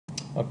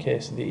Okay,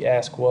 so the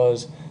ask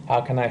was,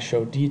 how can I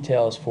show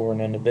details for an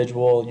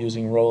individual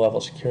using row level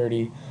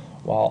security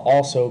while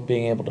also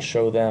being able to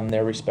show them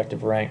their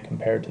respective rank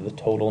compared to the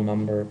total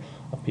number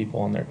of people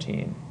on their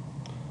team?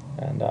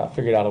 And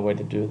figured out a way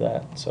to do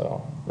that.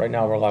 So right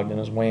now we're logged in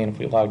as Wayne. If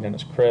we logged in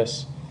as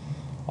Chris,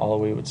 all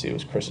we would see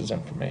was Chris's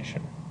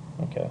information.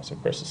 Okay, so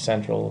Chris is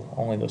central,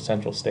 only those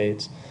central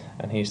states,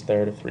 and he's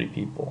third of 3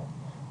 people.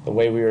 The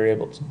way we were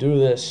able to do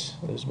this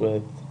is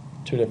with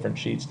 2 different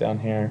sheets down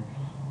here.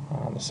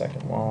 The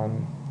second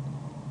one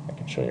I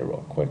can show you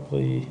real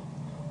quickly.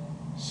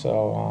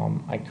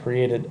 So I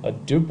created a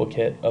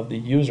duplicate of the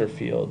user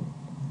field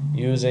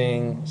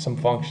using some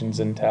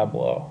functions in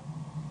Tableau.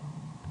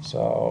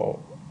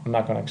 So I'm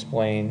not going to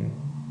explain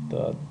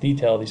the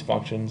detail of these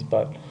functions,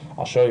 but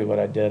I'll show you what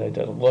I did. I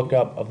did a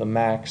lookup of the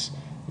max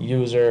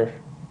user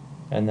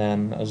and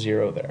then a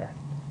 0 there.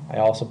 I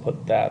also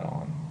put that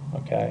on.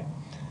 Okay,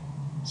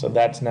 so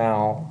that's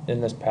now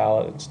in this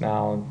palette. It's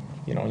now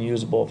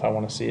usable if I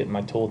want to see it in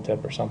my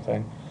tooltip or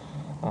something.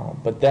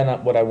 But then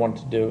what I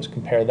wanted to do is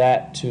compare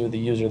that to the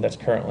user that's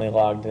currently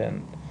logged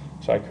in.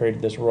 So I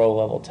created this row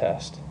level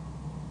test.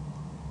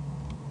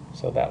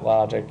 So that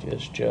logic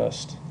is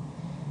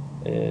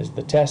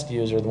the test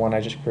user, the one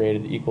I just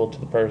created, equal to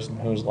the person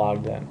who's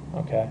logged in.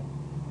 Okay.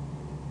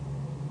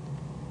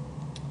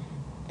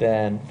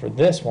 Then for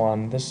this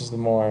one, this is the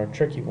more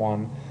tricky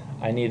one,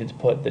 I needed to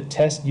put the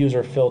test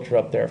user filter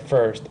up there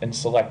first and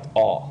select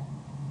all.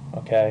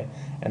 Okay,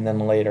 and then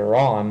later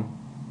on,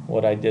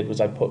 what I did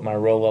was I put my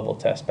row level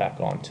test back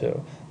on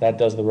too. That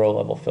does the row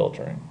level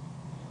filtering.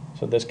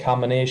 So this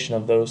combination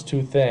of those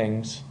 2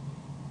 things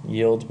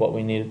yields what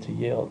we needed to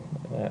yield.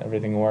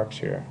 Everything works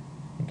here.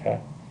 Okay.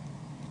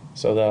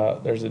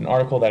 So there's an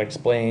article that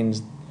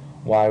explains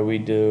why we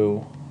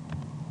do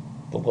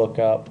the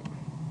lookup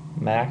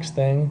max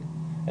thing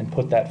and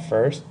put that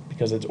first,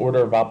 because it's order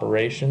of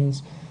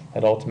operations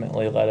that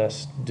ultimately let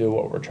us do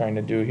what we're trying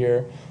to do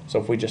here. So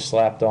if we just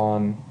slapped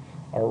on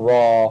a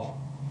raw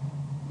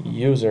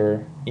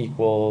user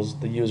equals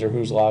the user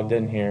who's logged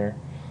in here,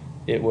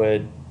 it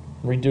would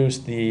reduce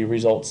the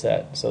result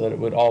set so that it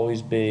would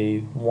always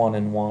be 1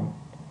 and 1.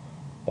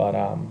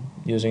 But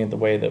using it the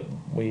way that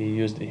we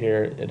used it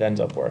here, it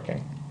ends up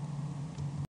working.